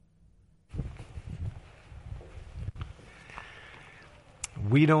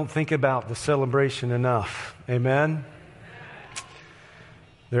We don't think about the celebration enough. Amen?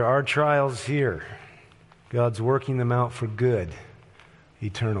 There are trials here. God's working them out for good,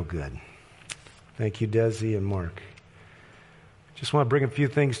 eternal good. Thank you, Desi and Mark. Just want to bring a few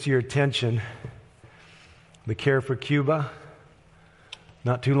things to your attention. The Care for Cuba,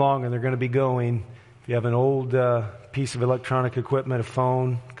 not too long and they're going to be going. If you have an old piece of electronic equipment, a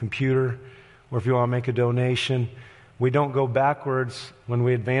phone, computer, or if you want to make a donation, we don't go backwards. When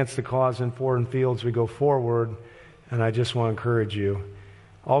we advance the cause in foreign fields, we go forward, and I just want to encourage you.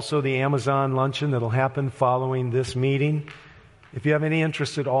 Also, the Amazon luncheon that'll happen following this meeting. If you have any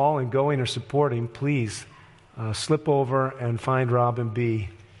interest at all in going or supporting, please slip over and find Rob and B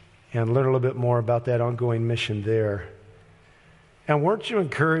and learn a little bit more about that ongoing mission there. And weren't you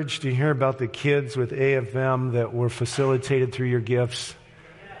encouraged to hear about the kids with AFM that were facilitated through your gifts?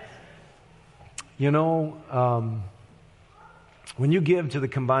 You know, when you give to the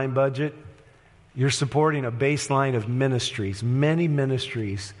combined budget, you're supporting a baseline of ministries, many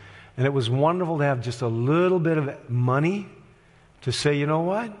ministries. And it was wonderful to have just a little bit of money to say, you know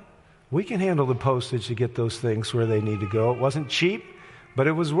what? We can handle the postage to get those things where they need to go. It wasn't cheap, but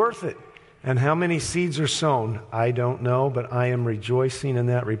it was worth it. And how many seeds are sown? I don't know, but I am rejoicing in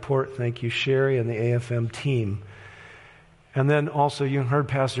that report. Thank you, Sherry, and the AFM team. And then also, you heard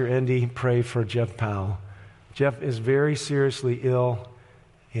Pastor Andy pray for Jeff Powell. Jeff is very seriously ill,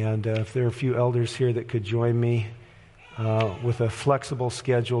 and if there are a few elders here that could join me with a flexible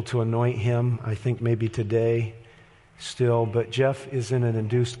schedule to anoint him, I think maybe today still. But Jeff is in an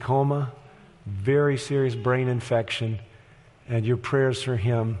induced coma, very serious brain infection, and your prayers for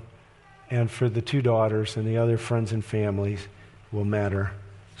him and for the two daughters and the other friends and families will matter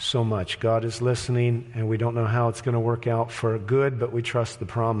so much. God is listening, and we don't know how it's going to work out for good, but we trust the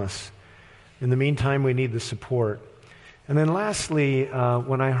promise. In the meantime, we need the support. And then lastly,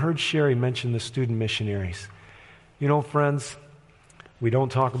 when I heard Sherry mention the student missionaries, you know, friends, we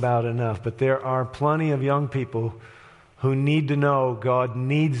don't talk about it enough, but there are plenty of young people who need to know God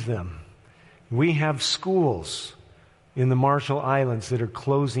needs them. We have schools in the Marshall Islands that are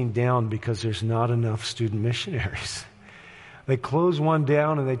closing down because there's not enough student missionaries. They closed one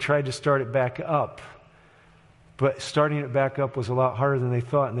down and they tried to start it back up. But starting it back up was a lot harder than they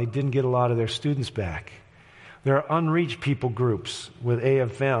thought, and they didn't get a lot of their students back. There are unreached people groups with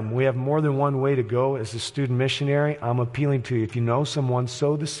AFM. We have more than one way to go as a student missionary. I'm appealing to you. If you know someone,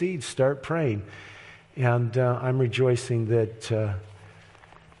 sow the seeds, start praying. And I'm rejoicing that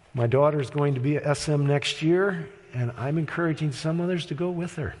my daughter is going to be at SM next year, and I'm encouraging some others to go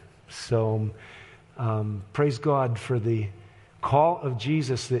with her. So praise God for the call of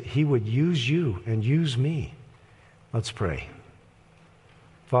Jesus that he would use you and use me. Let's pray.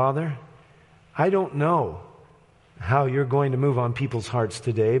 Father, I don't know how you're going to move on people's hearts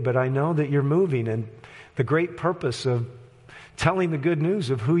today, but I know that you're moving, and the great purpose of telling the good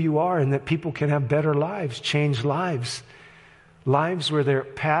news of who you are and that people can have better lives, change lives, lives where their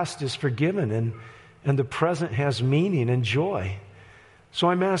past is forgiven and the present has meaning and joy. So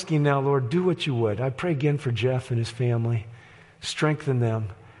I'm asking now, Lord, do what you would. I pray again for Jeff and his family. Strengthen them.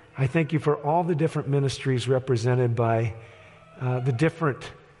 I thank you for all the different ministries represented by the different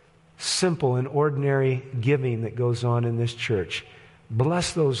simple and ordinary giving that goes on in this church.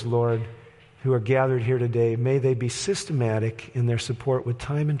 Bless those, Lord, who are gathered here today. May they be systematic in their support with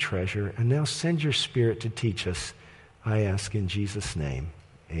time and treasure. And now send your Spirit to teach us. I ask in Jesus' name.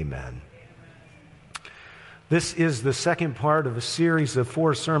 Amen. This is the second part of a series of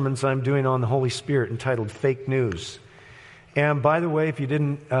 4 sermons I'm doing on the Holy Spirit entitled Fake News. And by the way, if you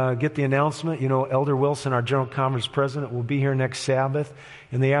didn't get the announcement, you know, Elder Wilson, our General Conference President, will be here next Sabbath.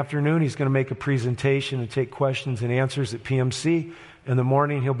 In the afternoon, he's going to make a presentation and take questions and answers at PMC. In the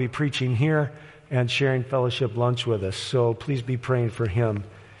morning, he'll be preaching here and sharing fellowship lunch with us. So please be praying for him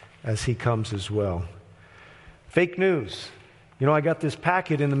as he comes as well. Fake news. You know, I got this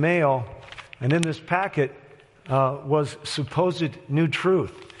packet in the mail, and in this packet was supposed new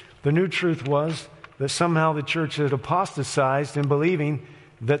truth. The new truth was that somehow the church had apostatized in believing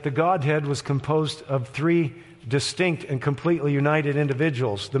that the Godhead was composed of 3 distinct and completely united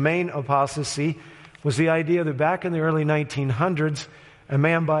individuals. The main apostasy was the idea that back in the early 1900s, a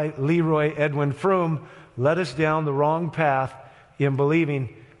man by Leroy Edwin Froome led us down the wrong path in believing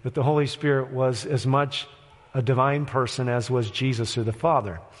that the Holy Spirit was as much a divine person as was Jesus or the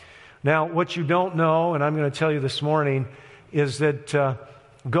Father. Now, what you don't know, and I'm going to tell you this morning, is that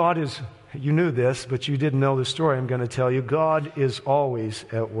God is, you knew this, but you didn't know the story I'm going to tell you. God is always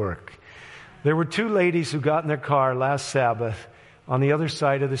at work. There were 2 ladies who got in their car last Sabbath on the other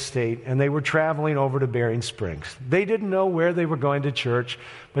side of the state, and they were traveling over to Bering Springs. They didn't know where they were going to church,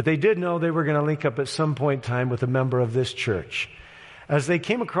 but they did know they were going to link up at some point in time with a member of this church. As they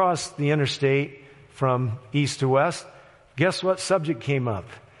came across the interstate from east to west, guess what subject came up?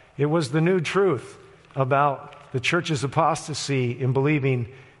 It was the new truth about the church's apostasy in believing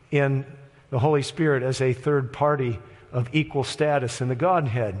in the Holy Spirit as a third party of equal status in the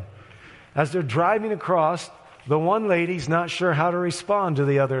Godhead. As they're driving across, the one lady's not sure how to respond to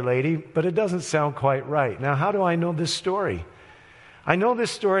the other lady, but it doesn't sound quite right. Now, how do I know this story? I know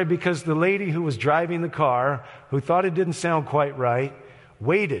this story because the lady who was driving the car, who thought it didn't sound quite right,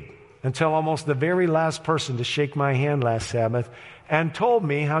 waited until almost the very last person to shake my hand last Sabbath and told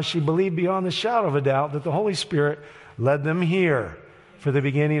me how she believed beyond the shadow of a doubt that the Holy Spirit led them here for the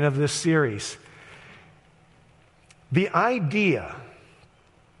beginning of this series. The idea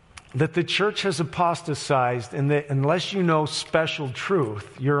that the church has apostatized and that unless you know special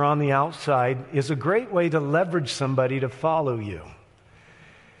truth, you're on the outside is a great way to leverage somebody to follow you.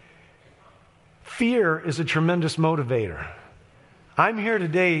 Fear is a tremendous motivator. I'm here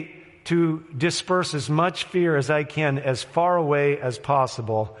today to disperse as much fear as I can as far away as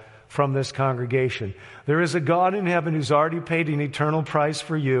possible from this congregation. There is a God in heaven who's already paid an eternal price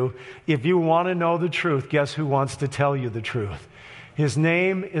for you. If you want to know the truth, guess who wants to tell you the truth? His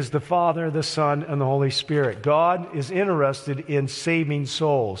name is the Father, the Son, and the Holy Spirit. God is interested in saving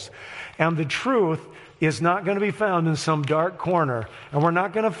souls. And the truth is not going to be found in some dark corner. And we're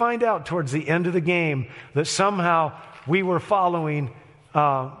not going to find out towards the end of the game that somehow we were following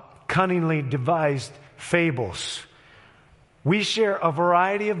cunningly devised fables. We share a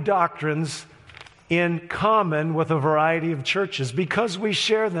variety of doctrines in common with a variety of churches. Because we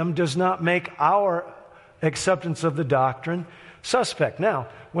share them does not make our acceptance of the doctrine suspect. Now,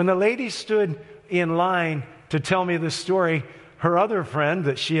 when the lady stood in line to tell me this story, her other friend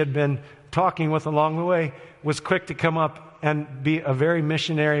that she had been talking with along the way was quick to come up and be a very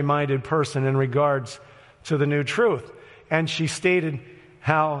missionary-minded person in regards to the new truth. And she stated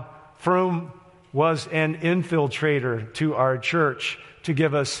how Froome was an infiltrator to our church to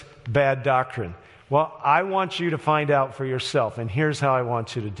give us bad doctrine. Well, I want you to find out for yourself, and here's how I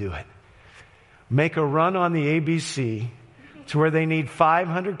want you to do it. Make a run on the ABC to where they need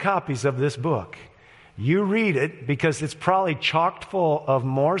 500 copies of this book. You read it because it's probably chock full of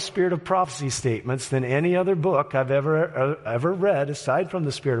more Spirit of Prophecy statements than any other book I've ever read aside from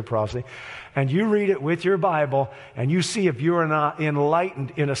the Spirit of Prophecy. And you read it with your Bible and you see if you are not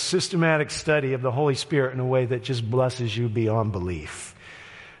enlightened in a systematic study of the Holy Spirit in a way that just blesses you beyond belief.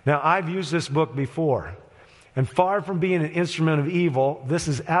 Now, I've used this book before. And far from being an instrument of evil, this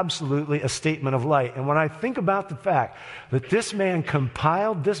is absolutely a statement of light. And when I think about the fact that this man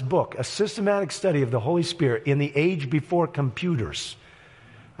compiled this book, a systematic study of the Holy Spirit, in the age before computers,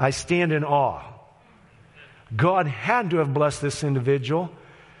 I stand in awe. God had to have blessed this individual,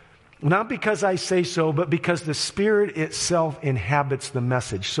 not because I say so, but because the Spirit itself inhabits the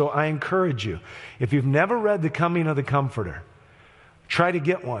message. So I encourage you, if you've never read The Coming of the Comforter, try to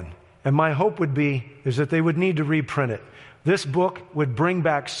get one. And my hope would be is that they would need to reprint it. This book would bring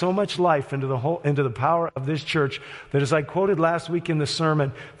back so much life into the power of this church that, as I quoted last week in the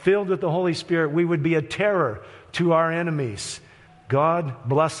sermon, filled with the Holy Spirit, we would be a terror to our enemies. God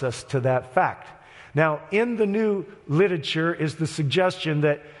bless us to that fact. Now, in the new literature is the suggestion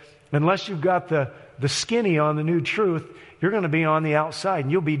that unless you've got the skinny on the new truth, you're going to be on the outside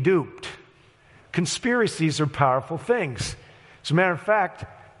and you'll be duped. Conspiracies are powerful things. As a matter of fact,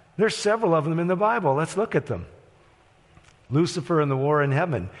 there's several of them in the Bible. Let's look at them. Lucifer and the war in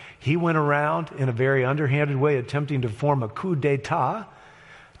heaven. He went around in a very underhanded way attempting to form a coup d'etat,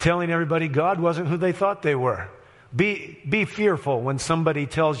 telling everybody God wasn't who they thought they were. Be fearful when somebody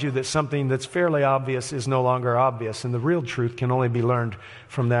tells you that something that's fairly obvious is no longer obvious, and the real truth can only be learned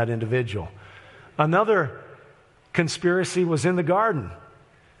from that individual. Another conspiracy was in the garden.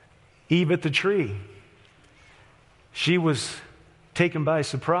 Eve at the tree. She was taken by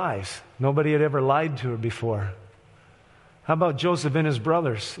surprise. Nobody had ever lied to her before. How about Joseph and his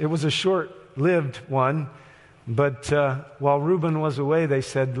brothers? It was a short-lived one, but while Reuben was away, they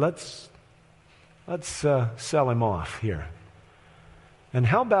said, let's sell him off here. And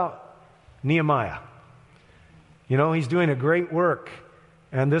how about Nehemiah? You know, he's doing a great work,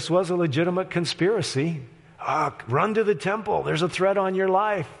 and this was a legitimate conspiracy. Run to the temple. There's a threat on your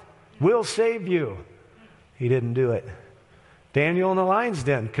life. We'll save you. He didn't do it. Daniel in the lion's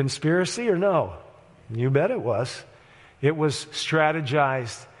den, conspiracy or no? You bet it was. It was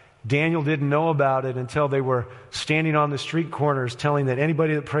strategized. Daniel didn't know about it until they were standing on the street corners telling that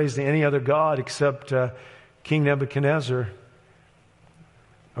anybody that prays to any other god except King Nebuchadnezzar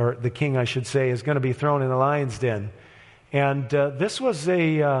or the king, I should say, is going to be thrown in the lion's den. And this was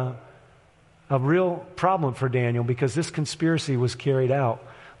a real problem for Daniel because this conspiracy was carried out.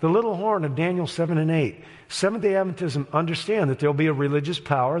 The little horn of Daniel 7 and 8. Seventh-day Adventism understand that there will be a religious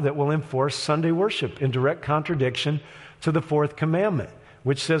power that will enforce Sunday worship in direct contradiction to the fourth commandment,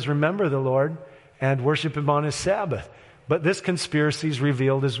 which says, remember the Lord and worship him on his Sabbath. But this conspiracy is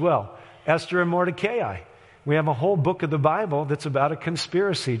revealed as well. Esther and Mordecai. We have a whole book of the Bible that's about a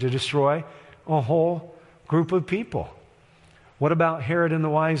conspiracy to destroy a whole group of people. What about Herod and the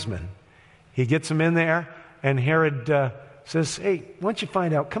wise men? He gets them in there, and Herod says, hey, why don't you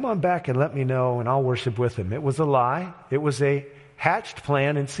find out? Come on back and let me know, and I'll worship with him. It was a lie. It was a hatched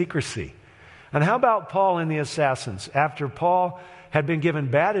plan in secrecy. And how about Paul and the assassins? After Paul had been given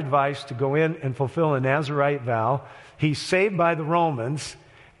bad advice to go in and fulfill a Nazirite vow, he's saved by the Romans,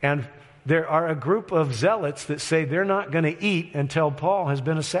 and there are a group of zealots that say they're not going to eat until Paul has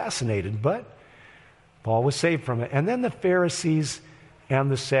been assassinated. But Paul was saved from it. And then the Pharisees and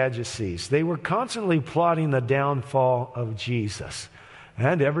the Sadducees. They were constantly plotting the downfall of Jesus.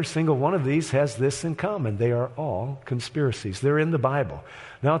 And every single one of these has this in common. They are all conspiracies. They're in the Bible.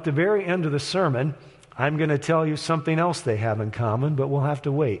 Now, at the very end of the sermon, I'm going to tell you something else they have in common, but we'll have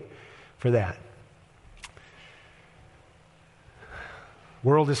to wait for that.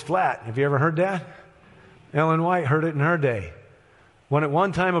 World is flat. Have you ever heard that? Ellen White heard it in her day. When at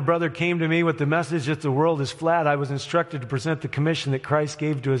one time a brother came to me with the message that the world is flat, I was instructed to present the commission that Christ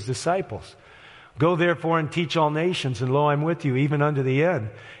gave to his disciples. Go therefore and teach all nations, and lo, I'm with you, even unto the end.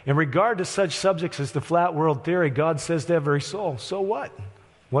 In regard to such subjects as the flat world theory, God says to every soul, so what?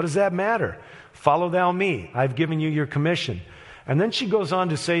 What does that matter? Follow thou me. I've given you your commission. And then she goes on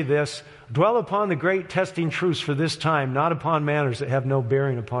to say this, dwell upon the great testing truths for this time, not upon matters that have no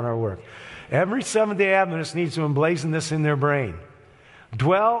bearing upon our work. Every Seventh-day Adventist needs to emblazon this in their brain.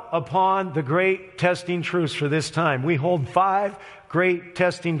 Dwell upon the great testing truths for this time. We hold 5 great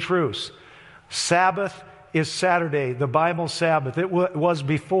testing truths. Sabbath is Saturday, the Bible Sabbath. It was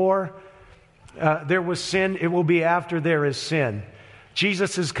before there was sin. It will be after there is sin.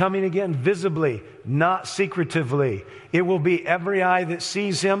 Jesus is coming again visibly, not secretively. It will be every eye that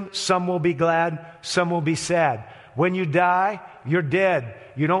sees him. Some will be glad, some will be sad. When you die, you're dead.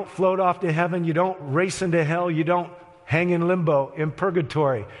 You don't float off to heaven. You don't race into hell. You don't hang in limbo, in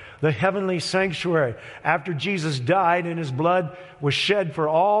purgatory, the heavenly sanctuary. After Jesus died and his blood was shed for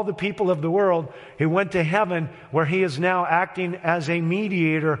all the people of the world, he went to heaven where he is now acting as a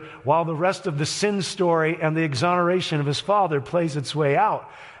mediator while the rest of the sin story and the exoneration of his Father plays its way out.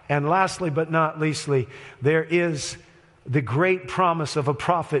 And lastly, but not leastly, there is the great promise of a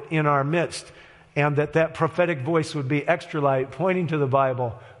prophet in our midst, and that prophetic voice would be extra light, pointing to the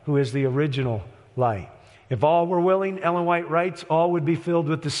Bible, who is the original light. If all were willing, Ellen White writes, all would be filled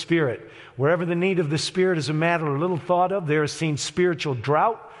with the Spirit. Wherever the need of the Spirit is a matter little thought of, there is seen spiritual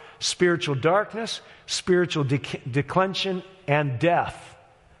drought, spiritual darkness, spiritual declension, and death.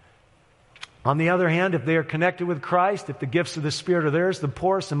 On the other hand, if they are connected with Christ, if the gifts of the Spirit are theirs, the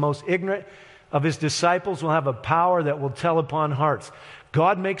poorest and most ignorant of his disciples will have a power that will tell upon hearts.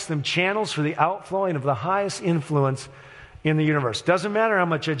 God makes them channels for the outflowing of the highest influence in the universe. Doesn't matter how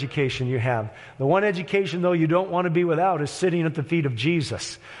much education you have. The one education, though, you don't want to be without is sitting at the feet of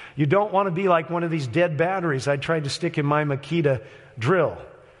Jesus. You don't want to be like one of these dead batteries I tried to stick in my Makita drill.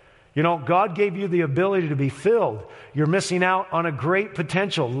 You know, God gave you the ability to be filled. You're missing out on a great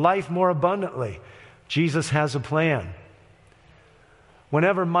potential, life more abundantly. Jesus has a plan.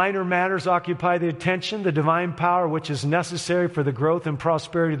 Whenever minor matters occupy the attention, the divine power which is necessary for the growth and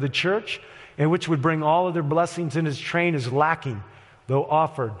prosperity of the church, and which would bring all other blessings in his train, is lacking, though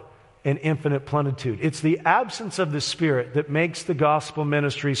offered in infinite plenitude. It's the absence of the Spirit that makes the gospel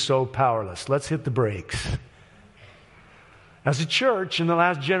ministry so powerless. Let's hit the brakes. As a church in the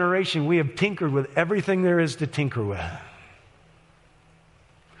last generation, we have tinkered with everything there is to tinker with.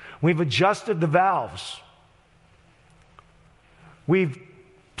 We've adjusted the valves. We've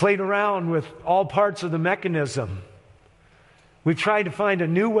played around with all parts of the mechanism. We've tried to find a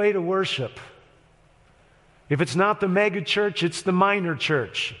new way to worship. If it's not the mega church, it's the minor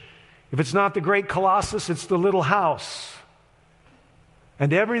church. If it's not the great colossus, it's the little house.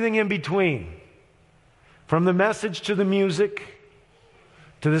 And everything in between. From the message to the music,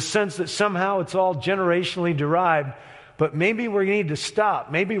 to the sense that somehow it's all generationally derived. But maybe we need to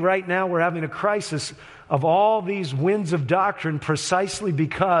stop. Maybe right now we're having a crisis of all these winds of doctrine precisely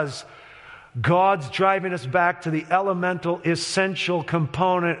because God's driving us back to the elemental, essential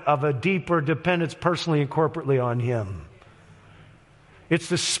component of a deeper dependence personally and corporately on Him. It's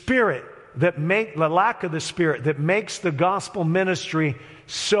the Spirit the lack of the Spirit that makes the gospel ministry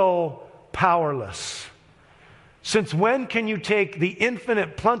so powerless? Since when can you take the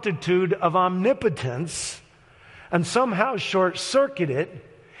infinite plenitude of omnipotence and somehow short-circuit it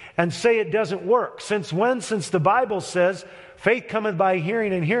and say it doesn't work? Since when? Since the Bible says, faith cometh by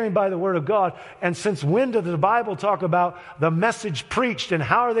hearing and hearing by the word of God. And since when does the Bible talk about the message preached and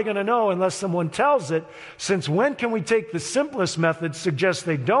how are they going to know unless someone tells it? Since when can we take the simplest methods, suggest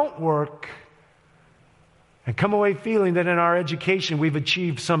they don't work, and come away feeling that in our education we've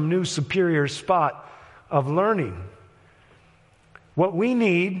achieved some new superior spot of learning? What we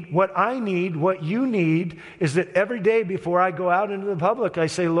need, what I need, what you need is that every day before I go out into the public, I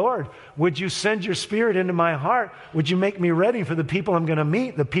say, Lord, would you send your Spirit into my heart? Would you make me ready for the people I'm going to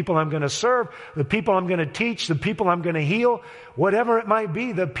meet, the people I'm going to serve, the people I'm going to teach, the people I'm going to heal, whatever it might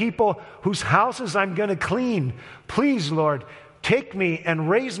be, the people whose houses I'm going to clean. Please, Lord, take me and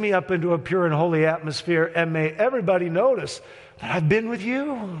raise me up into a pure and holy atmosphere, and may everybody notice that I've been with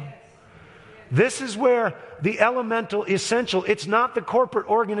you. This is where the elemental essential, it's not the corporate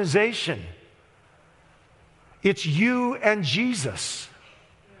organization. It's you and Jesus.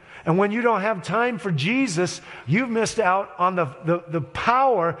 And when you don't have time for Jesus, you've missed out on the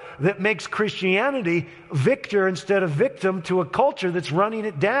power that makes Christianity victor instead of victim to a culture that's running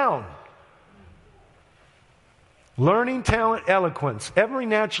it down. Learning, talent, eloquence, every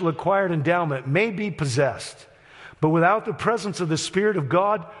natural acquired endowment may be possessed, but without the presence of the Spirit of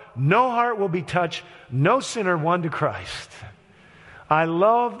God, no heart will be touched, no sinner won to Christ. I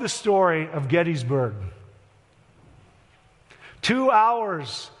love the story of Gettysburg. 2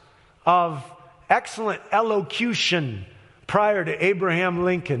 hours of excellent elocution prior to Abraham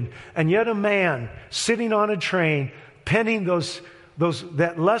Lincoln, and yet a man sitting on a train penning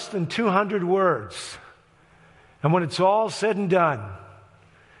that less than 200 words. And when it's all said and done,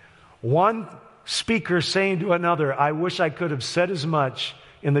 one speaker saying to another, I wish I could have said as much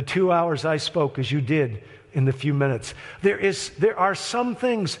in the 2 hours I spoke as you did in the few minutes. There are some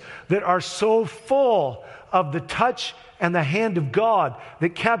things that are so full of the touch and the hand of God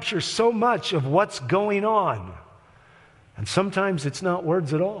that capture so much of what's going on. And sometimes it's not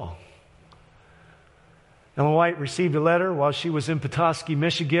words at all. Ellen White received a letter while she was in Petoskey,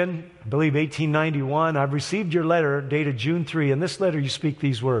 Michigan, I believe 1891. I've received your letter dated June 3. In this letter you speak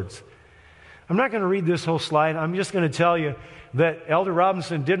these words. I'm not going to read this whole slide. I'm just going to tell you that Elder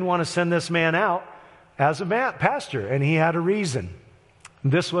Robinson didn't want to send this man out as a pastor, and he had a reason.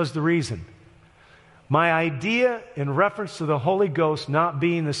 This was the reason. My idea in reference to the Holy Ghost not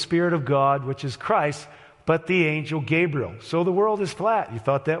being the Spirit of God, which is Christ, but the angel Gabriel. So the world is flat. You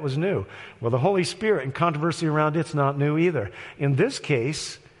thought that was new. Well, the Holy Spirit and controversy around it's not new either. In this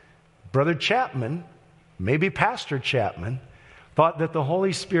case, Brother Chapman, maybe Pastor Chapman, thought that the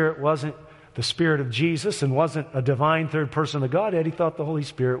Holy Spirit wasn't the Spirit of Jesus and wasn't a divine third person of the Godhead. He thought the Holy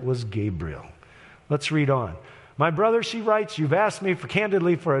Spirit was Gabriel. Let's read on. My brother, she writes, you've asked me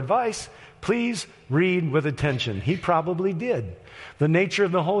candidly for advice. Please read with attention. He probably did. The nature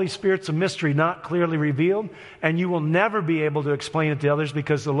of the Holy Spirit's a mystery not clearly revealed, and you will never be able to explain it to others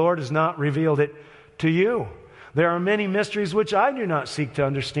because the Lord has not revealed it to you. There are many mysteries which I do not seek to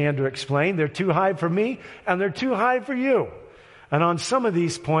understand or explain. They're too high for me, and they're too high for you. And on some of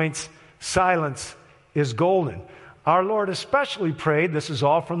these points, silence is golden. Our Lord especially prayed, this is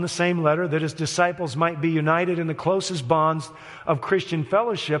all from the same letter, that his disciples might be united in the closest bonds of Christian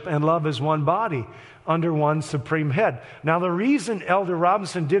fellowship and love as one body under one supreme head. Now, the reason Elder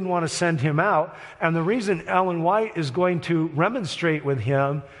Robinson didn't want to send him out, and the reason Ellen White is going to remonstrate with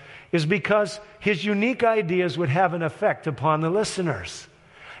him, is because his unique ideas would have an effect upon the listeners.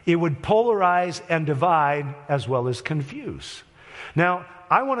 It would polarize and divide as well as confuse. Now,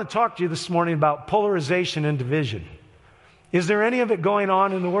 I want to talk to you this morning about polarization and division. Is there any of it going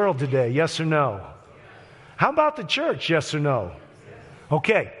on in the world today? Yes or no? How about the church? Yes or no?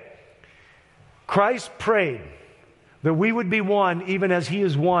 Okay. Christ prayed that we would be one even as he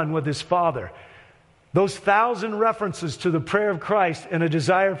is one with his Father. Those 1,000 references to the prayer of Christ and a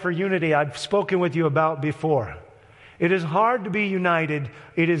desire for unity I've spoken with you about before. It is hard to be united.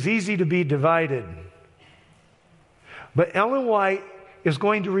 It is easy to be divided. But Ellen White is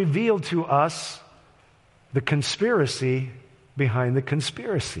going to reveal to us the conspiracy behind the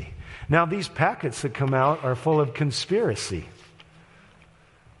conspiracy. Now, these packets that come out are full of conspiracy.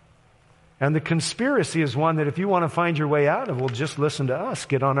 And the conspiracy is one that if you want to find your way out of, well, just listen to us.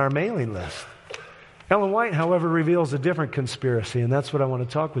 Get on our mailing list. Ellen White, however, reveals a different conspiracy, and that's what I want to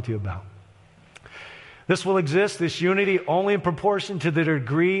talk with you about. This will exist, this unity, only in proportion to the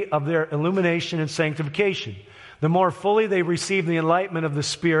degree of their illumination and sanctification. The more fully they receive the enlightenment of the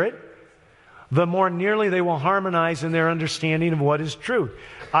Spirit, the more nearly they will harmonize in their understanding of what is truth.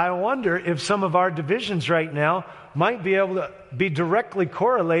 I wonder if some of our divisions right now might be able to be directly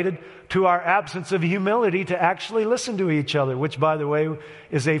correlated to our absence of humility to actually listen to each other, which, by the way,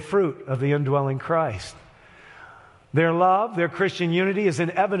 is a fruit of the indwelling Christ. Their love, their Christian unity is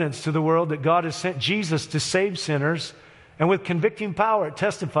an evidence to the world that God has sent Jesus to save sinners, and with convicting power it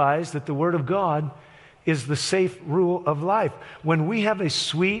testifies that the Word of God is the safe rule of life. When we have a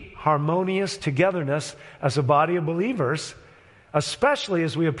sweet, harmonious togetherness as a body of believers, especially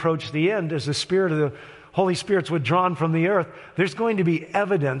as we approach the end, as the Spirit of the Holy Spirit's withdrawn from the earth, there's going to be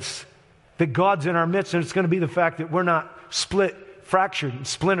evidence that God's in our midst, and it's going to be the fact that we're not split, fractured, and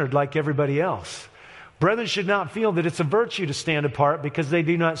splintered like everybody else. Brethren should not feel that it's a virtue to stand apart because they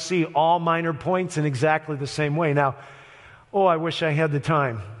do not see all minor points in exactly the same way. Now, I wish I had the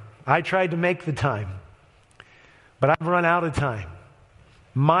time. I tried to make the time, but I've run out of time.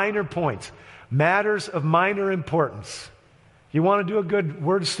 Minor points, matters of minor importance. You want to do a good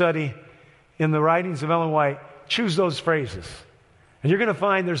word study in the writings of Ellen White, choose those phrases. And you're going to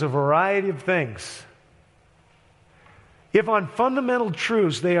find there's a variety of things. If on fundamental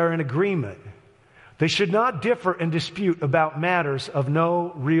truths they are in agreement, they should not differ and dispute about matters of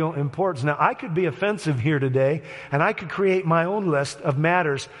no real importance. Now, I could be offensive here today, and I could create my own list of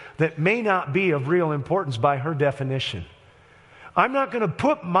matters that may not be of real importance by her definition. I'm not going to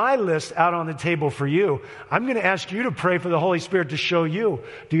put my list out on the table for you. I'm going to ask you to pray for the Holy Spirit to show you.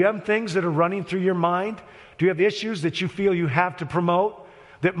 Do you have things that are running through your mind? Do you have issues that you feel you have to promote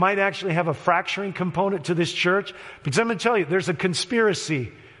that might actually have a fracturing component to this church? Because I'm going to tell you, there's a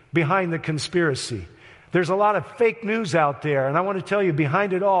conspiracy behind the conspiracy. There's a lot of fake news out there, and I want to tell you,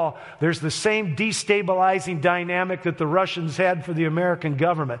 behind it all, there's the same destabilizing dynamic that the Russians had for the American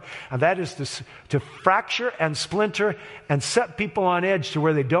government, and that is to fracture and splinter and set people on edge to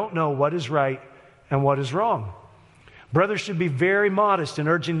where they don't know what is right and what is wrong. Brothers should be very modest in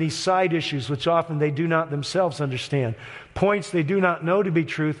urging these side issues, which often they do not themselves understand, points they do not know to be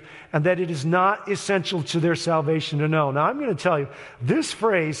truth, and that it is not essential to their salvation to know. Now, I'm going to tell you, this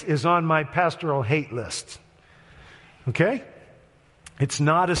phrase is on my pastoral hate list. Okay? It's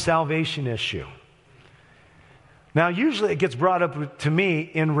not a salvation issue. Now, usually it gets brought up to me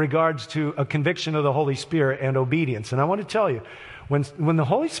in regards to a conviction of the Holy Spirit and obedience. And I want to tell you, when the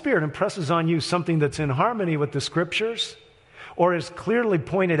Holy Spirit impresses on you something that's in harmony with the Scriptures or is clearly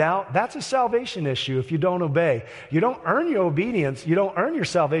pointed out, that's a salvation issue if you don't obey. You don't earn your obedience. You don't earn your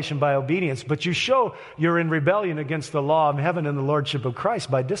salvation by obedience, but you show you're in rebellion against the law of heaven and the lordship of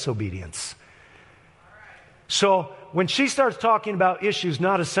Christ by disobedience. So when she starts talking about issues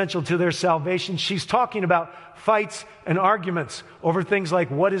not essential to their salvation, she's talking about fights and arguments over things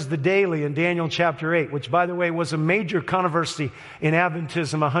like what is the daily in Daniel chapter 8, which, by the way, was a major controversy in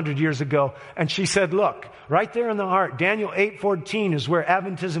Adventism 100 years ago. And she said, look, right there in the heart, Daniel 8:14 is where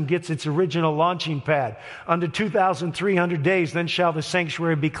Adventism gets its original launching pad. Unto 2,300 days, then shall the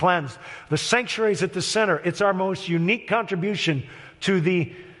sanctuary be cleansed. The sanctuary is at the center. It's our most unique contribution to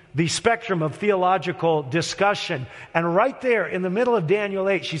the spectrum of theological discussion. And right there in the middle of Daniel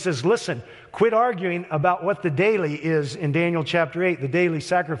 8, she says, listen, quit arguing about what the daily is in Daniel chapter 8, the daily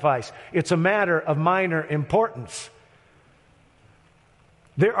sacrifice. It's a matter of minor importance.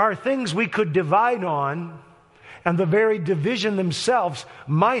 There are things we could divide on, and the very division themselves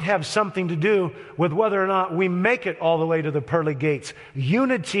might have something to do with whether or not we make it all the way to the pearly gates.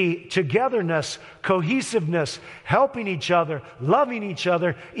 Unity, togetherness, cohesiveness, helping each other, loving each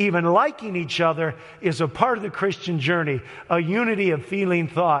other, even liking each other is a part of the Christian journey, a unity of feeling,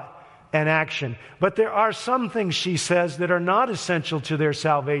 thought, and action. But there are some things, she says, that are not essential to their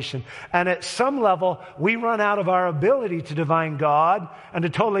salvation. And at some level, we run out of our ability to divine God and to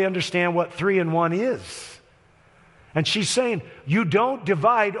totally understand what 3 in 1 is. And she's saying, you don't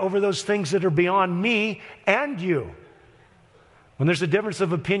divide over those things that are beyond me and you. When there's a difference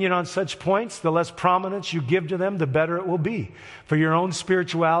of opinion on such points, the less prominence you give to them, the better it will be for your own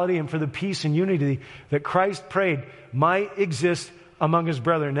spirituality and for the peace and unity that Christ prayed might exist among his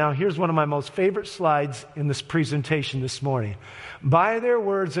brethren. Now, here's one of my most favorite slides in this presentation this morning. By their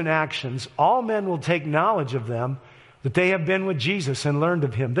words and actions, all men will take knowledge of them, that they have been with Jesus and learned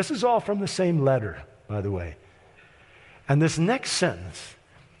of him. This is all from the same letter, by the way. And this next sentence,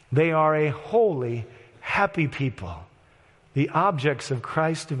 they are a holy, happy people, the objects of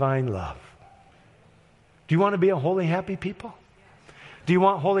Christ's divine love. Do you want to be a holy, happy people? Do you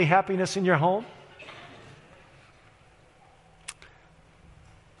want holy happiness in your home?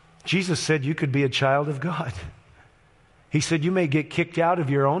 Jesus said you could be a child of God. He said you may get kicked out of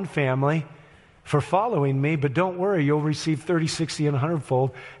your own family for following me, but don't worry, you'll receive 30, 60, and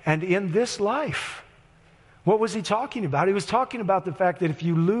 100-fold. And in this life, what was he talking about? He was talking about the fact that if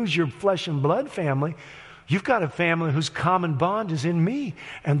you lose your flesh and blood family, you've got a family whose common bond is in me,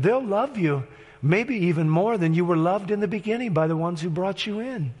 and they'll love you maybe even more than you were loved in the beginning by the ones who brought you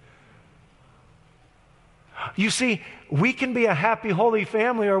in. You see, we can be a happy, holy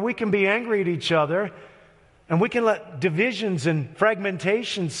family, or we can be angry at each other, and we can let divisions and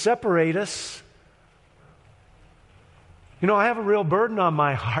fragmentation separate us. You know, I have a real burden on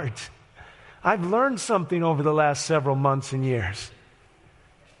my heart. I've learned something over the last several months and years.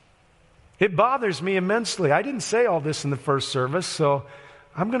 It bothers me immensely. I didn't say all this in the first service, so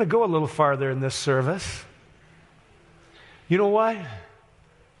I'm going to go a little farther in this service. You know what?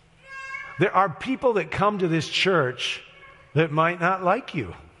 There are people that come to this church that might not like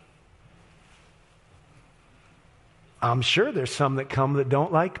you. I'm sure there's some that come that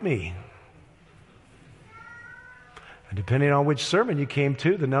don't like me. And depending on which sermon you came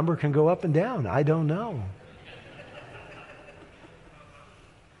to, the number can go up and down. I don't know.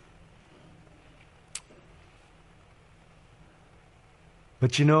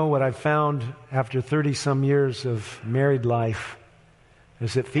 But you know what I've found after 30-some years of married life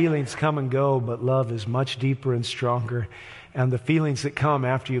is that feelings come and go, but love is much deeper and stronger. And the feelings that come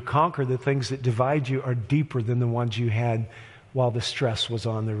after you conquer the things that divide you are deeper than the ones you had while the stress was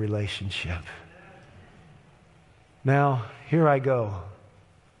on the relationship. Now, here I go.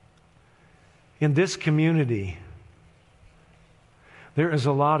 In this community, there is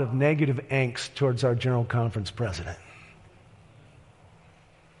a lot of negative angst towards our General Conference president.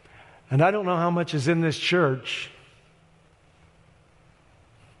 And I don't know how much is in this church.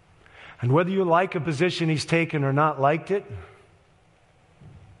 And whether you like a position he's taken or not liked it,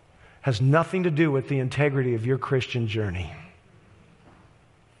 has nothing to do with the integrity of your Christian journey.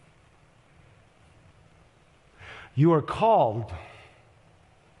 You are called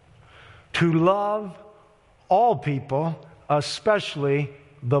to love all people, especially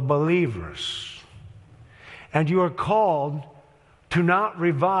the believers. And you are called to not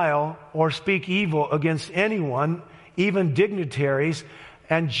revile or speak evil against anyone, even dignitaries.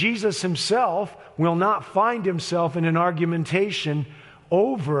 And Jesus himself will not find himself in an argumentation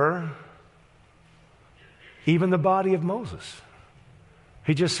over even the body of Moses.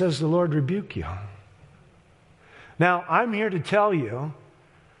 He just says, the Lord rebuke you. Now, I'm here to tell you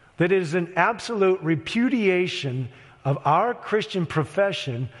that it is an absolute repudiation of our Christian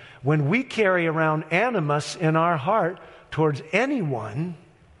profession when we carry around animus in our heart towards anyone,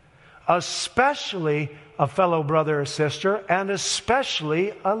 especially a fellow brother or sister, and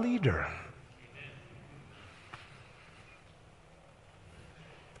especially a leader.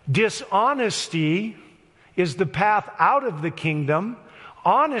 Dishonesty is the path out of the kingdom.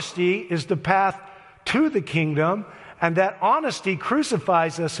 Honesty is the path to the kingdom, and that honesty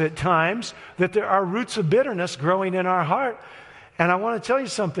crucifies us at times, that there are roots of bitterness growing in our heart. And I want to tell you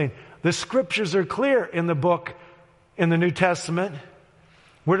something. The scriptures are clear in the book, in the New Testament.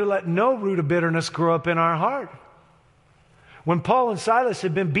 We're to let no root of bitterness grow up in our heart. When Paul and Silas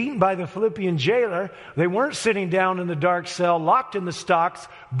had been beaten by the Philippian jailer, they weren't sitting down in the dark cell, locked in the stocks,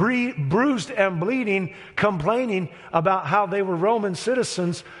 bruised and bleeding, complaining about how they were Roman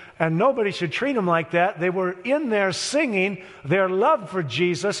citizens and nobody should treat them like that. They were in there singing their love for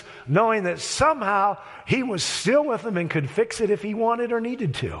Jesus, knowing that somehow he was still with them and could fix it if he wanted or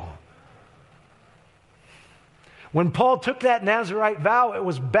needed to. When Paul took that Nazirite vow, it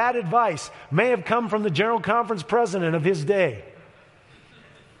was bad advice. May have come from the General Conference president of his day.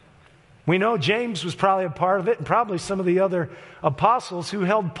 We know James was probably a part of it, and probably some of the other apostles who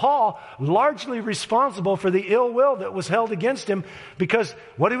held Paul largely responsible for the ill will that was held against him, because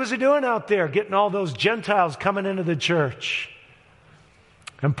what was he doing out there, getting all those Gentiles coming into the church?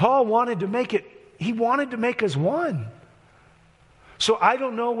 And Paul wanted to make us one. So I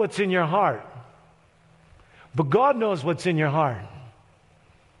don't know what's in your heart, but God knows what's in your heart.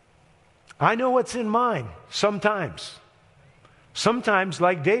 I know what's in mine sometimes. Sometimes,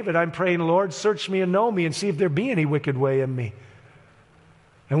 like David, I'm praying, Lord, search me and know me and see if there be any wicked way in me.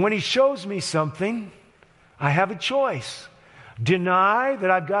 And when he shows me something, I have a choice. Deny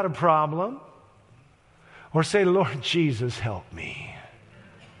that I've got a problem, or say, Lord Jesus, help me.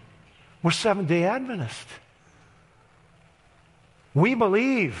 We're Seventh-day Adventists. We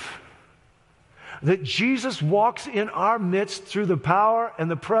believe that Jesus walks in our midst through the power and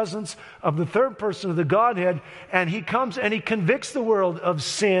the presence of the third person of the Godhead, and he comes and he convicts the world of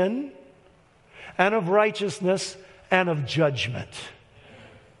sin and of righteousness and of judgment.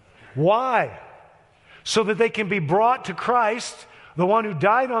 Why? So that they can be brought to Christ, the one who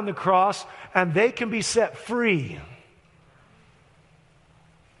died on the cross, and they can be set free.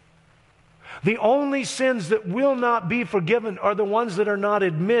 The only sins that will not be forgiven are the ones that are not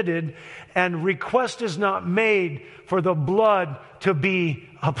admitted, and request is not made for the blood to be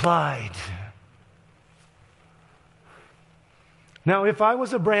applied. Now, if I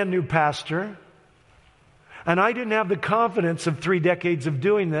was a brand new pastor, and I didn't have the confidence of 3 decades of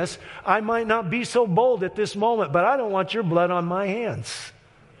doing this, I might not be so bold at this moment, but I don't want your blood on my hands.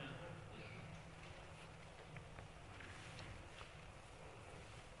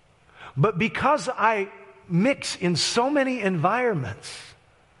 But because I mix in so many environments,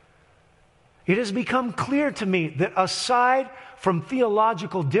 it has become clear to me that aside from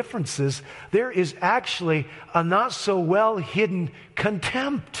theological differences, there is actually a not so well hidden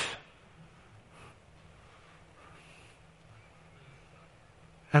contempt.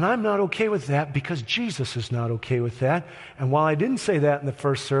 And I'm not okay with that because Jesus is not okay with that. And while I didn't say that in the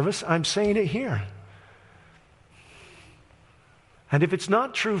first service, I'm saying it here. And if it's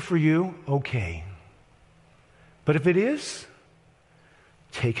not true for you, okay. But if it is,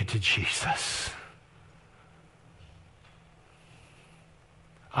 take it to Jesus.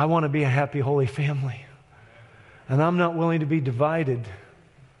 I want to be a happy, holy family. And I'm not willing to be divided.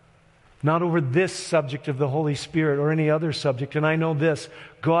 Not over this subject of the Holy Spirit or any other subject. And I know this,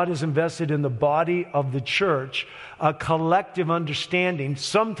 God has invested in the body of the church a collective understanding.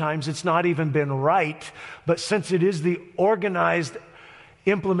 Sometimes it's not even been right, but since it is the organized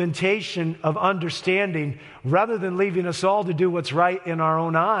implementation of understanding, rather than leaving us all to do what's right in our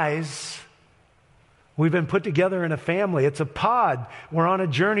own eyes, we've been put together in a family. It's a pod. We're on a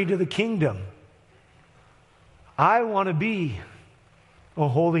journey to the kingdom. I want to be a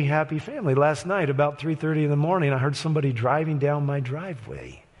holy, happy family. Last night, about 3:30 in the morning, I heard somebody driving down my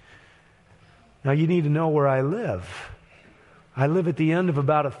driveway. Now, you need to know where I live. I live at the end of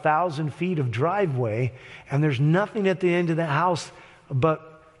about 1,000 feet of driveway, and there's nothing at the end of the house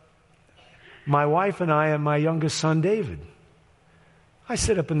but my wife and I and my youngest son, David. I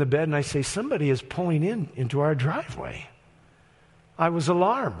sit up in the bed and I say, somebody is pulling into our driveway. I was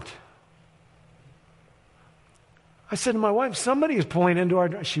alarmed. I said to my wife, somebody is pulling into our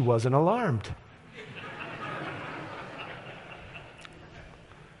driveway. She wasn't alarmed.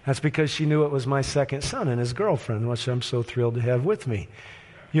 That's because she knew it was my second son and his girlfriend, which I'm so thrilled to have with me.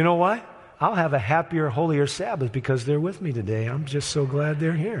 You know what? I'll have a happier, holier Sabbath because they're with me today. I'm just so glad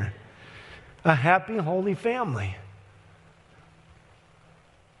they're here. A happy, holy family.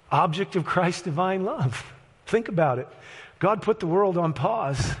 Object of Christ's divine love. Think about it. God put the world on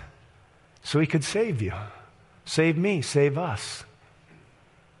pause so He could save you. Save me, save us.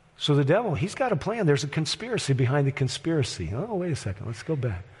 So the devil, he's got a plan. There's a conspiracy behind the conspiracy. Oh, wait a second. Let's go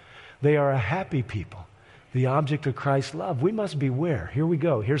back. They are a happy people. The object of Christ's love. We must beware. Here we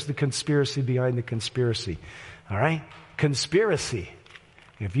go. Here's the conspiracy behind the conspiracy. All right? Conspiracy.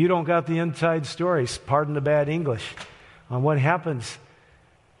 If you don't got the inside stories, pardon the bad English, on what happens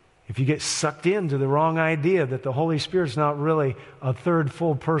if you get sucked into the wrong idea that the Holy Spirit's not really a third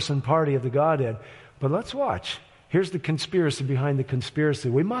full person party of the Godhead. But let's watch. Here's the conspiracy behind the conspiracy.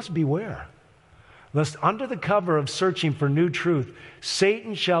 We must beware, lest under the cover of searching for new truth,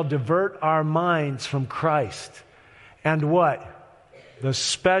 Satan shall divert our minds from Christ. And what? The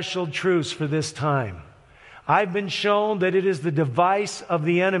special truths for this time. I've been shown that it is the device of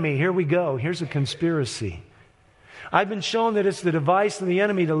the enemy. Here we go. Here's a conspiracy. I've been shown that it's the device of the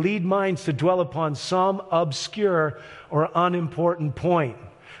enemy to lead minds to dwell upon some obscure or unimportant point.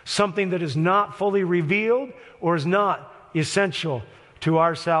 Something that is not fully revealed or is not essential to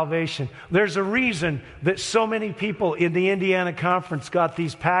our salvation. There's a reason that so many people in the Indiana conference got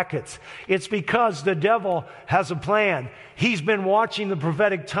these packets. It's because the devil has a plan. He's been watching the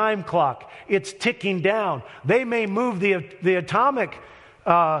prophetic time clock. It's ticking down. They may move the atomic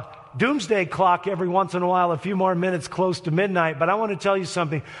doomsday clock every once in a while, a few more minutes close to midnight. But I want to tell you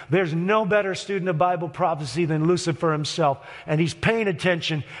something. There's no better student of Bible prophecy than Lucifer himself. And he's paying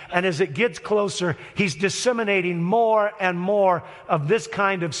attention. And as it gets closer, he's disseminating more and more of this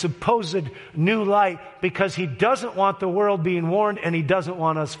kind of supposed new light because he doesn't want the world being warned and he doesn't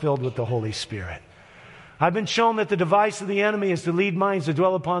want us filled with the Holy Spirit. I've been shown that the device of the enemy is to lead minds to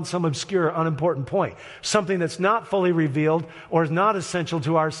dwell upon some obscure, unimportant point, something that's not fully revealed or is not essential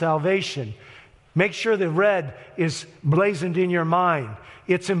to our salvation. Make sure the red is blazoned in your mind.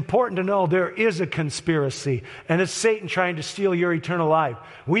 It's important to know there is a conspiracy, and it's Satan trying to steal your eternal life.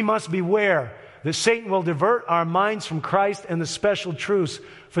 We must beware that Satan will divert our minds from Christ and the special truths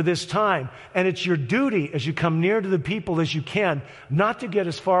for this time. And it's your duty as you come near to the people as you can, not to get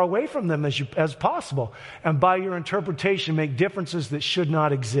as far away from them as possible. And by your interpretation, make differences that should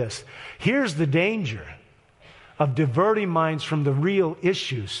not exist. Here's the danger of diverting minds from the real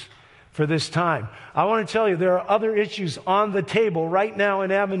issues for this time. I want to tell you, there are other issues on the table right now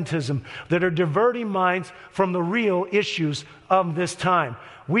in Adventism that are diverting minds from the real issues of this time.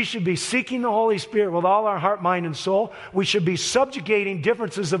 We should be seeking the Holy Spirit with all our heart, mind, and soul. We should be subjugating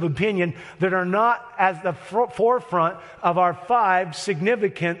differences of opinion that are not at the forefront of our 5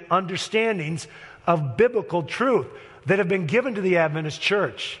 significant understandings of biblical truth that have been given to the Adventist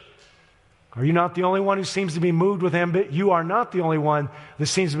church. Are you not the only one who seems to be moved with ambition? You are not the only one that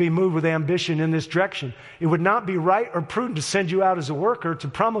seems to be moved with ambition in this direction. It would not be right or prudent to send you out as a worker to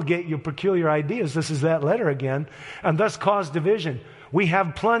promulgate your peculiar ideas. This is that letter again, and thus cause division. We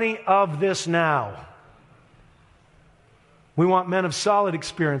have plenty of this now. We want men of solid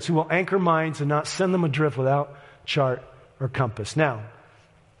experience who will anchor minds and not send them adrift without chart or compass. Now,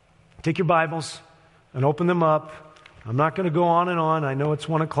 take your Bibles and open them up. I'm not going to go on and on. I know it's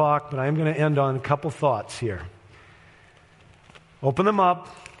 1 o'clock, but I am going to end on a couple thoughts here. Open them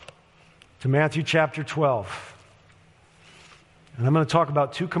up to Matthew chapter 12. And I'm going to talk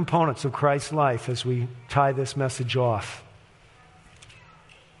about 2 components of Christ's life as we tie this message off.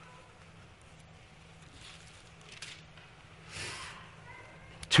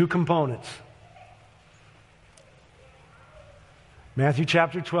 Two components. Matthew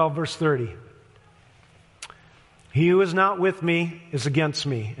chapter 12, verse 30. He who is not with me is against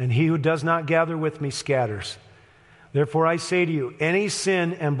me, and he who does not gather with me scatters. Therefore I say to you, any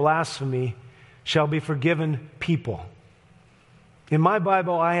sin and blasphemy shall be forgiven people. In my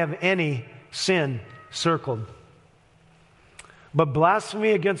Bible, I have any sin circled. But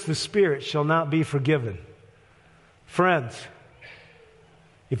blasphemy against the Spirit shall not be forgiven. Friends,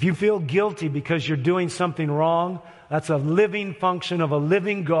 if you feel guilty because you're doing something wrong, that's a living function of a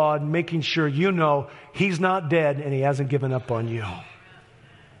living God making sure you know He's not dead and He hasn't given up on you.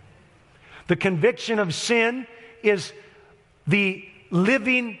 The conviction of sin is the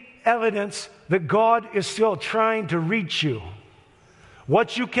living evidence that God is still trying to reach you.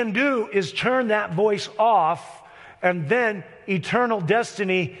 What you can do is turn that voice off, and then eternal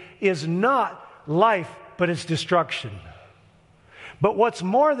destiny is not life, but it's destruction. But what's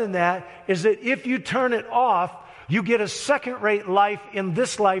more than that is that if you turn it off, you get a second-rate life in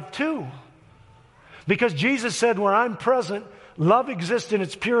this life too. Because Jesus said, where I'm present, love exists in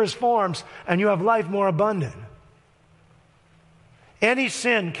its purest forms, and you have life more abundant. Any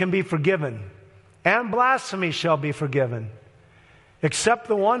sin can be forgiven, and blasphemy shall be forgiven, except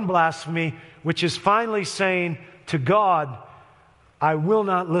the one blasphemy, which is finally saying to God, I will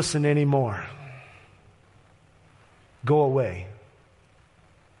not listen anymore. Go away.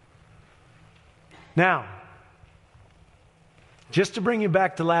 Now, just to bring you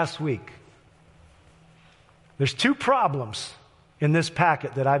back to last week, there's 2 problems in this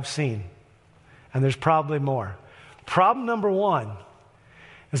packet that I've seen, and there's probably more. Problem number 1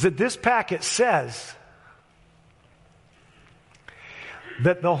 is that this packet says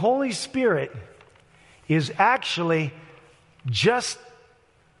that the Holy Spirit is actually just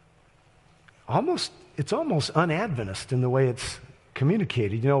it's almost un-Adventist in the way it's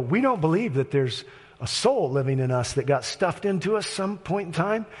communicated. You know, we don't believe that there's a soul living in us that got stuffed into us some point in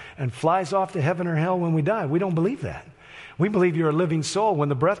time and flies off to heaven or hell when we die. We don't believe that. We believe you're a living soul when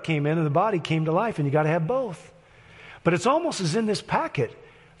the breath came in and the body came to life, and you got to have both. But it's almost as in this packet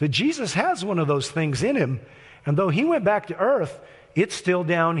that Jesus has one of those things in Him, and though He went back to earth, it's still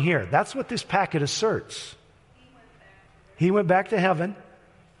down here. That's what this packet asserts. He went back to heaven.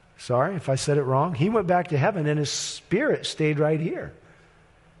 Sorry if I said it wrong. He went back to heaven, and His Spirit stayed right here.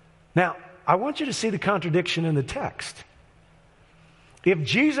 Now, I want you to see the contradiction in the text. If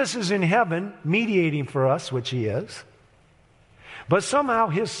Jesus is in heaven mediating for us, which He is, but somehow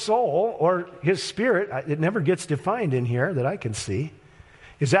His soul or His Spirit, it never gets defined in here that I can see,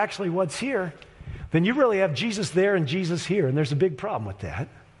 is actually what's here, then you really have Jesus there and Jesus here, and there's a big problem with that.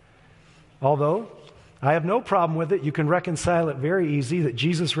 Although, I have no problem with it. You can reconcile it very easy that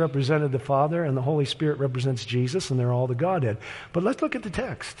Jesus represented the Father and the Holy Spirit represents Jesus, and they're all the Godhead. But let's look at the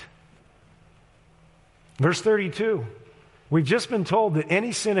text. Verse 32, we've just been told that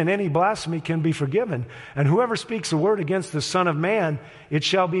any sin and any blasphemy can be forgiven, and whoever speaks a word against the Son of Man, it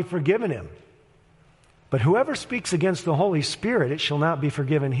shall be forgiven him. But whoever speaks against the Holy Spirit, it shall not be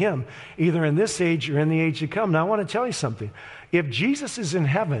forgiven him, either in this age or in the age to come. Now I want to tell you something. If Jesus is in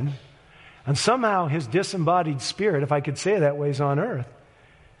heaven, and somehow His disembodied spirit, if I could say it that way, is on earth,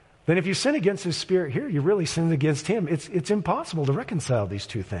 then if you sin against His Spirit here, you really sinned against Him. It's impossible to reconcile these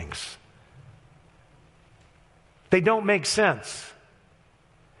two things. They don't make sense.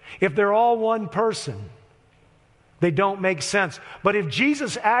 If they're all one person, they don't make sense. But if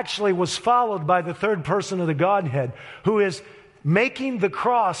Jesus actually was followed by the third person of the Godhead, who is making the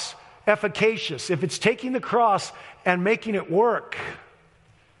cross efficacious, if it's taking the cross and making it work,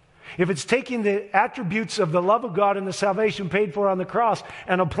 if it's taking the attributes of the love of God and the salvation paid for on the cross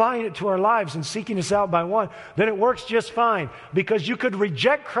and applying it to our lives and seeking us out by one, then it works just fine. Because you could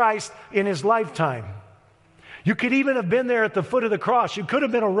reject Christ in His lifetime. You could even have been there at the foot of the cross. You could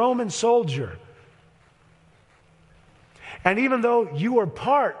have been a Roman soldier. And even though you were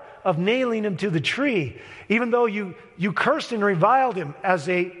part of nailing Him to the tree, even though you cursed and reviled Him as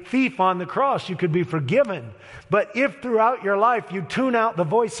a thief on the cross, you could be forgiven. But if throughout your life you tune out the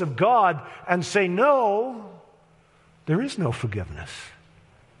voice of God and say no, there is no forgiveness.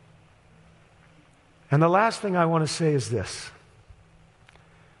 And the last thing I want to say is this,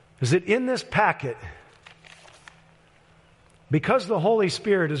 is that in this packet, because the Holy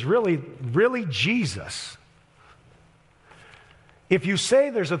Spirit is really Jesus, if you say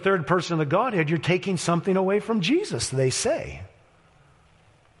there's a third person of the Godhead, you're taking something away from Jesus, they say.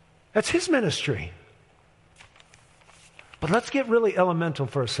 That's His ministry. But let's get really elemental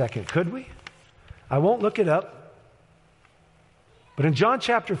for a second, could we? I won't look it up. But in John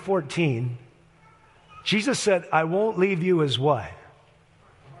chapter 14, Jesus said, I won't leave you as what?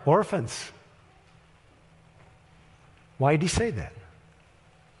 Orphans. Why did He say that?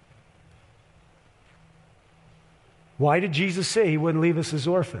 Why did Jesus say He wouldn't leave us as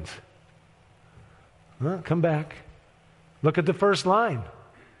orphans? Well, come back. Look at the first line.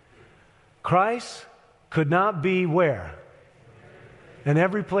 Christ could not be where? In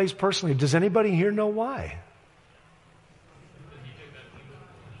every place personally. Does anybody here know why?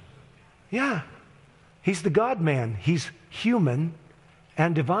 Yeah. He's the God-man. He's human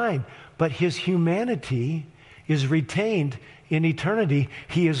and divine. But His humanity is retained in eternity.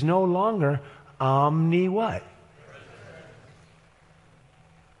 He is no longer omni what?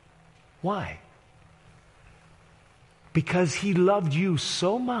 Why? Because He loved you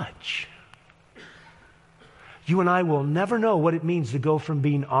so much. You and I will never know what it means to go from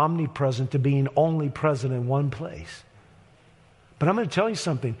being omnipresent to being only present in one place. But I'm going to tell you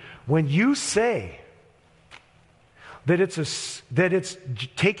something. When you say that it's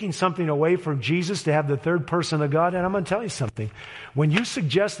taking something away from Jesus to have the third person of God, and I'm going to tell you something. When you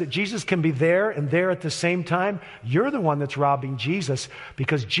suggest that Jesus can be there and there at the same time, you're the one that's robbing Jesus,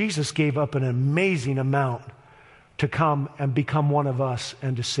 because Jesus gave up an amazing amount to come and become one of us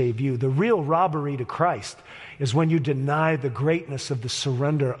and to save you. The real robbery to Christ is when you deny the greatness of the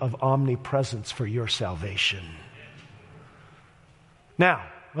surrender of omnipresence for your salvation. Now,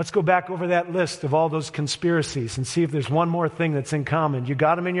 let's go back over that list of all those conspiracies and see if there's one more thing that's in common. You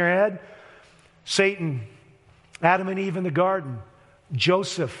got them in your head? Satan, Adam and Eve in the garden,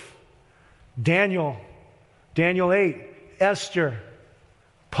 Joseph, Daniel 8, Esther,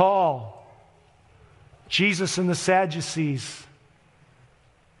 Paul, Jesus and the Sadducees.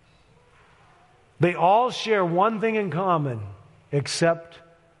 They all share one thing in common, except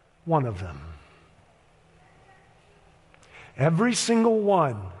one of them. Every single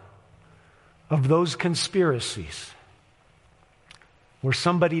one of those conspiracies where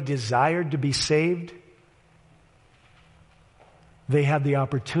somebody desired to be saved, they had the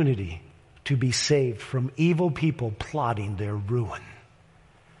opportunity to be saved from evil people plotting their ruin.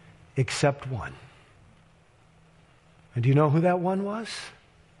 Except one. And do you know who that one was?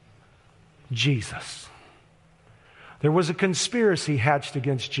 Jesus. There was a conspiracy hatched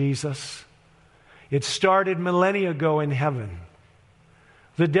against Jesus. It started millennia ago in heaven.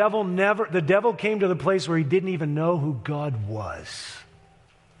 The devil came to the place where he didn't even know who God was.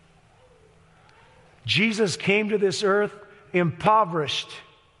 Jesus came to this earth impoverished,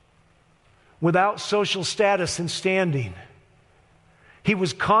 without social status and standing. He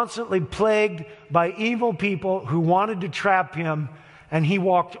was constantly plagued by evil people who wanted to trap him, and he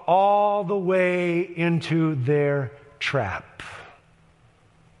walked all the way into their trap.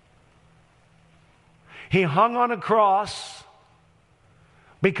 He hung on a cross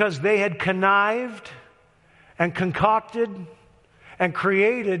because they had connived and concocted and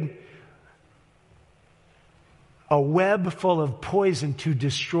created a web full of poison to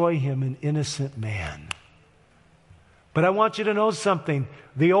destroy him, an innocent man. But I want you to know something.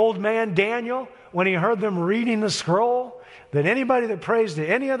 The old man Daniel, when he heard them reading the scroll, that anybody that prays to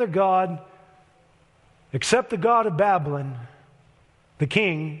any other god except the god of Babylon, the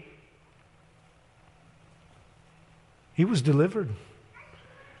king, he was delivered.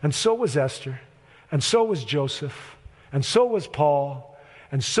 And so was Esther. And so was Joseph. And so was Paul.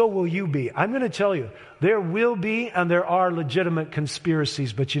 And so will you be. I'm going to tell you, there will be and there are legitimate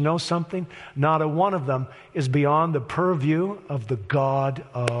conspiracies. But you know something? Not a one of them is beyond the purview of the God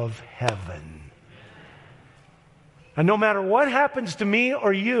of heaven. And no matter what happens to me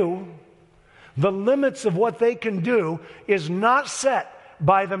or you, the limits of what they can do is not set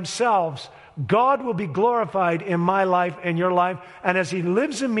by themselves. God will be glorified in my life and your life. And as He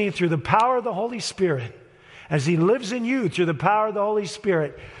lives in me through the power of the Holy Spirit, as He lives in you through the power of the Holy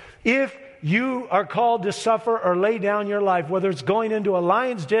Spirit, if you are called to suffer or lay down your life, whether it's going into a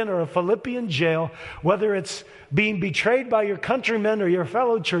lion's den or a Philippian jail, whether it's being betrayed by your countrymen or your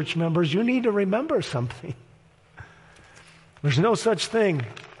fellow church members, you need to remember something. There's no such thing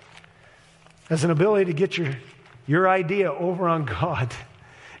as an ability to get your idea over on God.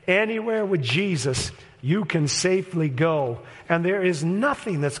 Anywhere with Jesus, you can safely go. And there is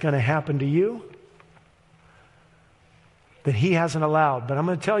nothing that's going to happen to you that He hasn't allowed. But I'm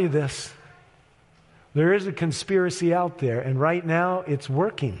going to tell you this. There is a conspiracy out there, and right now it's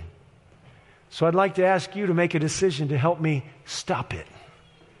working. So I'd like to ask you to make a decision to help me stop it.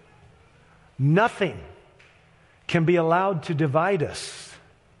 Nothing can be allowed to divide us.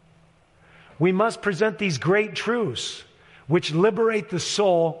 We must present these great truths which liberate the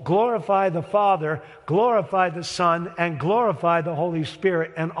soul, glorify the Father, glorify the Son, and glorify the Holy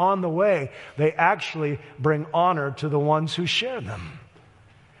Spirit. And on the way, they actually bring honor to the ones who share them.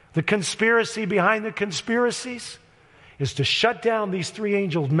 The conspiracy behind the conspiracies is to shut down these three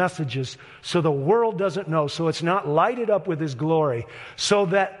angels' messages so the world doesn't know, so it's not lighted up with His glory, so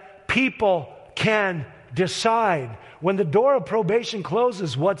that people can decide. When the door of probation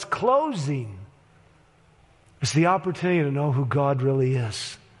closes, what's closing? It's the opportunity to know who God really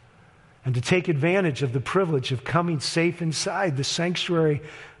is and to take advantage of the privilege of coming safe inside the sanctuary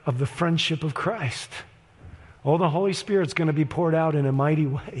of the friendship of Christ. Oh, the Holy Spirit's going to be poured out in a mighty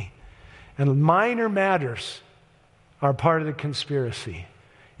way. And minor matters are part of the conspiracy.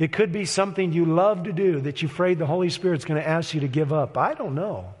 It could be something you love to do that you're afraid the Holy Spirit's going to ask you to give up. I don't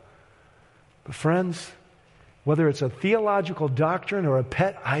know. But friends, whether it's a theological doctrine or a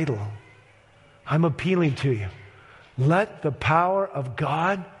pet idol, I'm appealing to you. Let the power of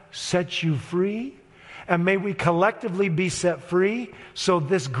God set you free, and may we collectively be set free so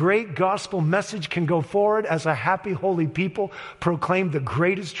this great gospel message can go forward as a happy, holy people, proclaim the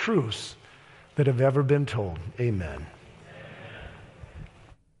greatest truths that have ever been told. Amen.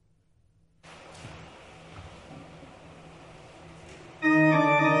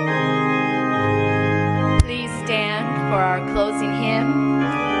 Please stand for our closing hymn,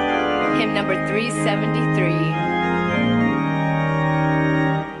 hymn number 373.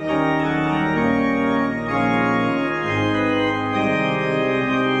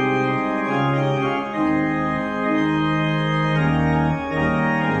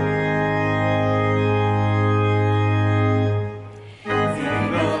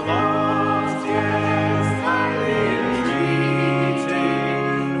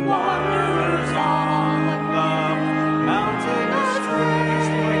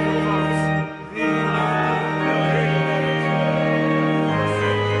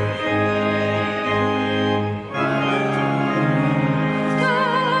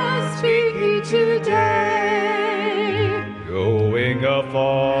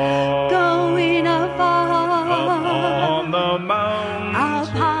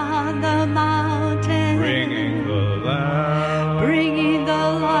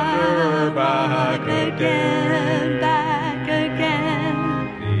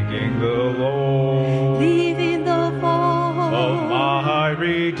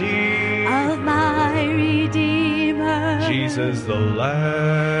 Jesus the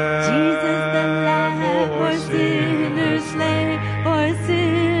Lamb, for sinners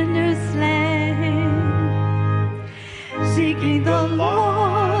slain, seeking the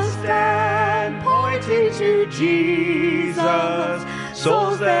lost and pointing to Jesus,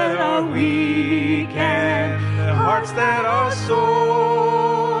 souls that are weak and hearts that are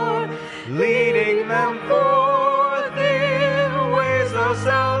sore, leading them forth in ways of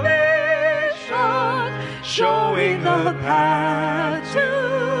salvation, showing the path to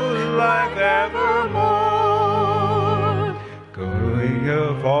life evermore. Going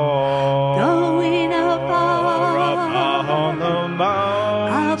afar upon the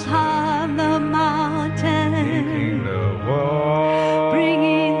mountain,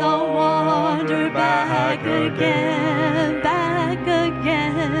 bringing the wonder back again,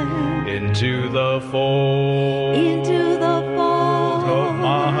 into the fold of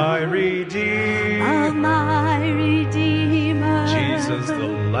my Redeemer. Jesus the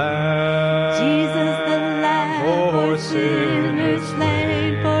Lamb. Jesus the Lamb, For sinners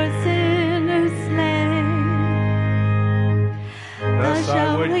slain, for sinners slain. Thus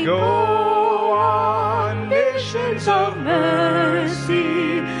I would go on missions of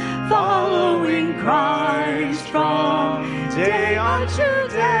mercy, following Christ from day unto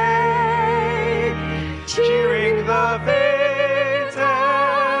day, cheering the faint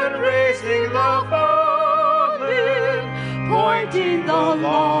and raising the fallen, pointing the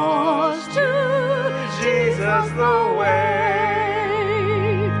lost to Jesus the way,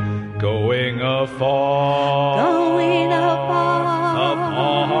 going afar,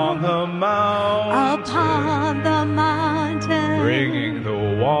 upon the mountain, bringing the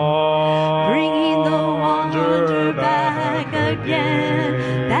wanderer back again,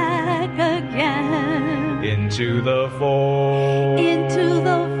 into the fold,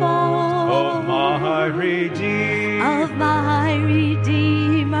 of my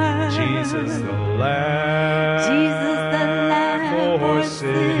Redeemer, Jesus the Lamb, for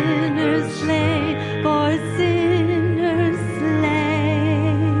sinners slain,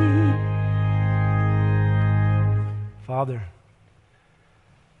 Father,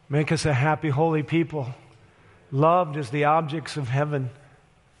 make us a happy, holy people, loved as the objects of heaven,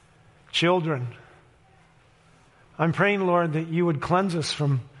 children. I'm praying, Lord, that you would cleanse us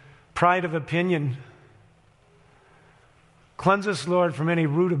from pride of opinion. Cleanse us, Lord, from any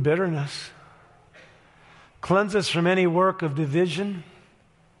root of bitterness. Cleanse us from any work of division.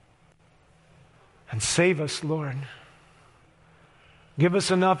 And save us, Lord. Give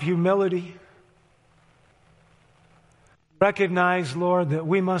us enough humility. Recognize, Lord, that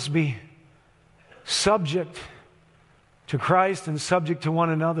we must be subject to Christ and subject to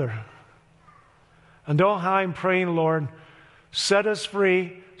one another. And oh, how I'm praying, Lord, set us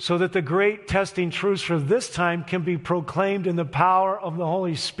free so that the great testing truths for this time can be proclaimed in the power of the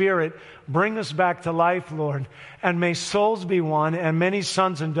Holy Spirit. Bring us back to life, Lord, and may souls be won and many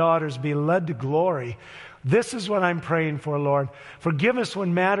sons and daughters be led to glory. This is what I'm praying for, Lord. Forgive us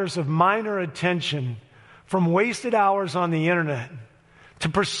when matters of minor attention, from wasted hours on the internet to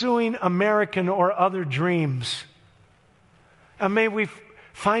pursuing American or other dreams. And may we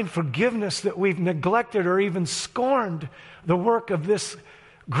find forgiveness that we've neglected or even scorned the work of this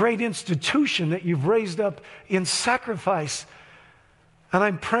great institution that you've raised up in sacrifice. And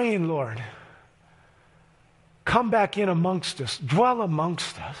I'm praying, Lord, come back in amongst us, dwell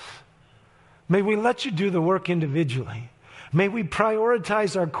amongst us. May we let you do the work individually. May we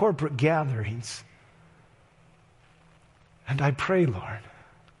prioritize our corporate gatherings. And I pray, Lord,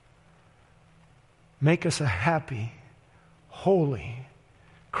 make us a happy, holy,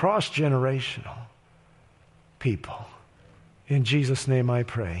 cross-generational people. In Jesus' name I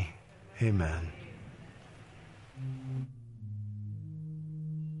pray. Amen.